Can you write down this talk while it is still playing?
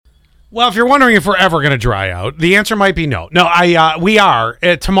Well, if you're wondering if we're ever going to dry out, the answer might be no. No, we are.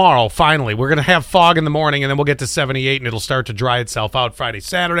 Tomorrow, finally. We're going to have fog in the morning, and then we'll get to 78, and it'll start to dry itself out Friday,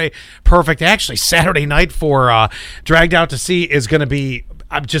 Saturday. Perfect. Actually, Saturday night for Dragged Out to Sea is going to be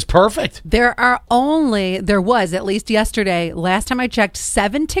just perfect. There was, at least yesterday, last time I checked,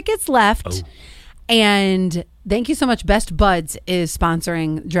 7 tickets left. Oh. And thank you so much. Best Buds is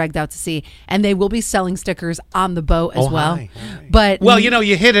sponsoring Dragged Out to Sea, and they will be selling stickers on the boat as well. Hi. But Well,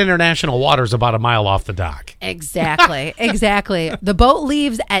 you hit international waters about a mile off the dock. Exactly. The boat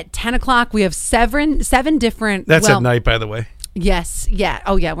leaves at 10 o'clock. We have seven different. That's at night, by the way. Yes. Yeah.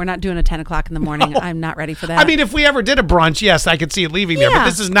 Oh, yeah. We're not doing a 10 o'clock in the morning. I'm not ready for that. I mean, if we ever did a brunch, yes, I could see it leaving there. But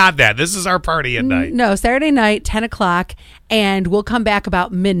this is not that. This is our party at night. No, Saturday night, 10 o'clock. And we'll come back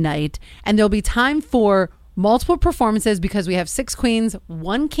about midnight. And there'll be time for multiple performances because we have 6 queens,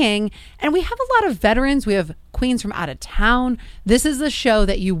 1 king, and we have a lot of veterans. We have queens from out of town. This is the show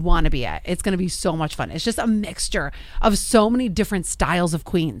that you want to be at. It's going to be so much fun. It's just a mixture of so many different styles of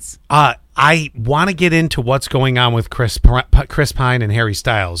queens. I want to get into what's going on with Chris Pine and Harry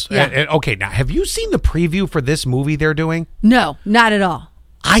Styles. Yeah. Okay, now, have you seen the preview for this movie they're doing? No, not at all.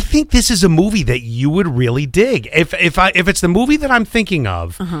 I think this is a movie that you would really dig. If it's the movie that I'm thinking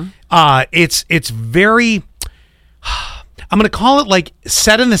of, it's very. I'm going to call it like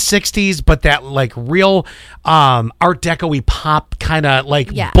set in the 60s, but that like real Art Deco-y pop kind of like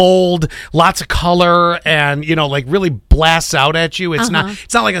bold, lots of color, and like really blasts out at you. It's not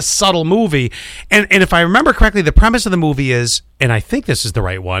like a subtle movie. And if I remember correctly, the premise of the movie is, and I think this is the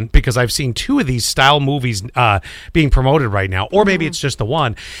right one because I've seen 2 of these style movies being promoted right now, or maybe it's just the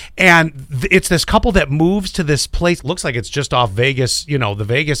one. And it's this couple that moves to this place. Looks like it's just off Vegas, the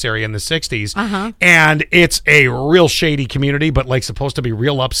Vegas area in the 60s. And it's a real shady community, but like supposed to be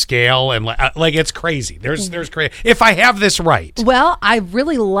real upscale and like it's crazy. There's crazy. If I have this right. Well, I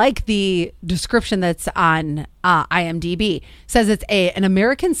really like the description that's on IMDb. Says it's an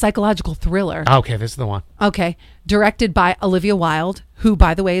American psychological thriller. Okay, this is the one. Okay. Directed by Olivia Wilde, who,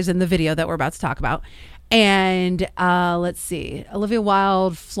 by the way, is in the video that we're about to talk about. And let's see. Olivia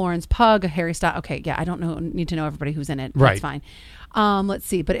Wilde, Florence Pugh, Harry Styles. Okay, yeah, I don't need to know everybody who's in it. Right. That's fine. Let's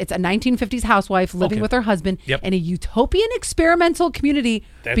see. But it's a 1950s housewife living with her husband in a utopian experimental community,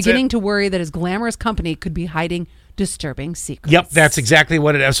 beginning to worry that his glamorous company could be hiding disturbing secrets. Yep, that's exactly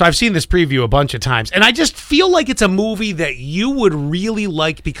what it is. So I've seen this preview a bunch of times, and I just feel like it's a movie that you would really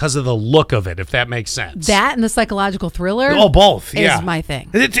like because of the look of it, if that makes sense. That and the psychological thriller. Oh, both. Is my thing.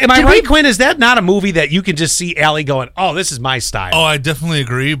 Am I right, Quinn? Is that not a movie that you can just see Allie going, oh, this is my style? Oh, I definitely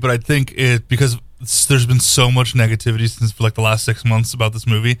agree, but I think because there's been so much negativity since like the last 6 months about this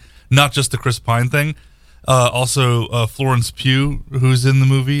movie, not just the Chris Pine thing. Also, Florence Pugh, who's in the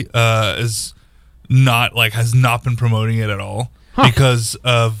movie, has not been promoting it at all because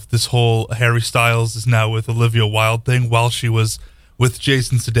of this whole Harry Styles is now with Olivia Wilde thing while she was with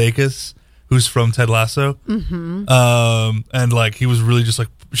Jason Sudeikis, who's from Ted Lasso. Mm-hmm. And like he was really just like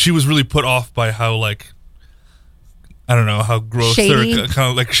she was really put off by how like I don't know how gross their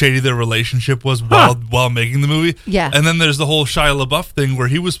kind of like shady their relationship was while making the movie. Yeah. And then there's the whole Shia LaBeouf thing where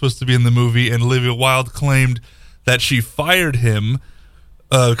he was supposed to be in the movie and Olivia Wilde claimed that she fired him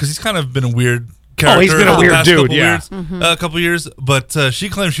because he's kind of been a weird character. Oh, he's been a weird dude, a couple years. But she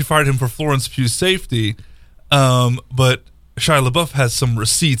claims she fired him for Florence Pugh's safety. But Shia LaBeouf has some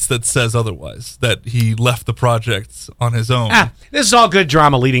receipts that says otherwise, that he left the project on his own. This is all good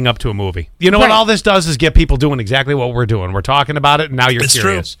drama leading up to a movie. You know what all this does is get people doing exactly what we're doing. We're talking about it, and now you're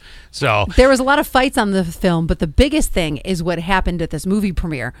curious. True. So there was a lot of fights on the film, but the biggest thing is what happened at this movie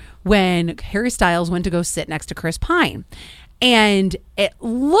premiere when Harry Styles went to go sit next to Chris Pine. And it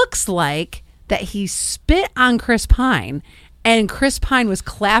looks like that he spit on Chris Pine, and Chris Pine was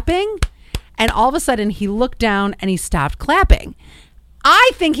clapping, and all of a sudden he looked down and he stopped clapping.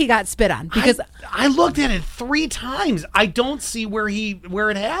 I think he got spit on because I looked at it 3 times. I don't see where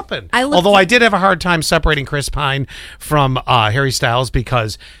it happened. Although I did have a hard time separating Chris Pine from Harry Styles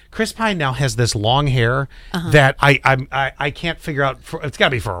because Chris Pine now has this long hair that I can't figure out. It's got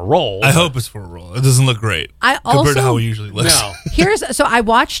to be for a role. I hope it's for a role. It doesn't look great compared to how he usually looks. No. So I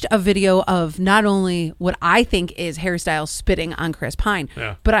watched a video of not only what I think is Harry Styles spitting on Chris Pine,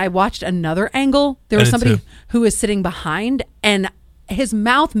 but I watched another angle. There was somebody who was sitting behind, and his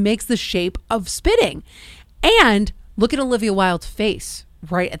mouth makes the shape of spitting. And look at Olivia Wilde's face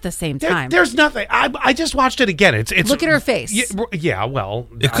right at the same time. There's nothing. I just watched it again. It's look at her face. Yeah, well,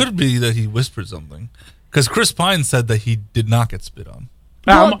 it could be that he whispered something because Chris Pine said that he did not get spit on.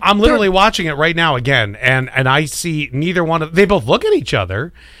 I'm literally watching it right now again, and I see neither one of. They both look at each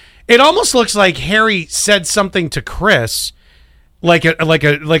other. It almost looks like Harry said something to Chris, like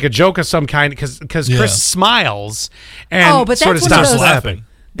a joke of some kind, because Yeah. Chris smiles and but sort of that's one of stops those- laughing.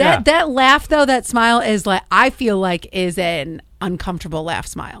 That laugh though, that smile is like, I feel like is an uncomfortable laugh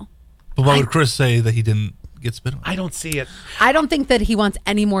smile. But why would Chris say that he didn't get spit on? I don't see it. I don't think that he wants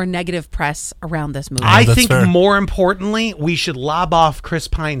any more negative press around this movie. I that's think fair. more importantly, we should lob off Chris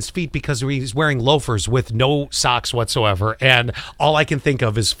Pine's feet because he's wearing loafers with no socks whatsoever, and all I can think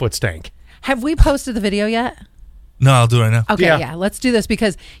of is foot stank. Have we posted the video yet? No, I'll do it right now. Okay, Yeah. yeah, let's do this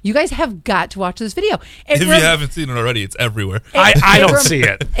because you guys have got to watch this video. It If you rem- haven't seen it already, it's everywhere. I it don't rem- see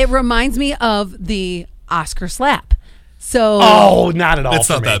it. It reminds me of the Oscar slap. So, Oh, not at all. It's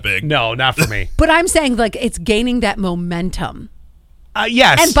for not me. that big. No, not for me. but I'm saying like it's gaining that momentum.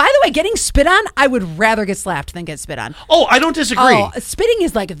 Yes. And by the way, getting spit on, I would rather get slapped than get spit on. Oh, I don't disagree. Oh, spitting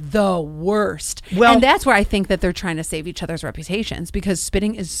is like the worst. Well- and that's where I think that they're trying to save each other's reputations because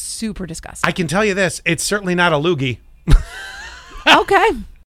spitting is super disgusting. I can tell you this: it's certainly not a loogie. Okay.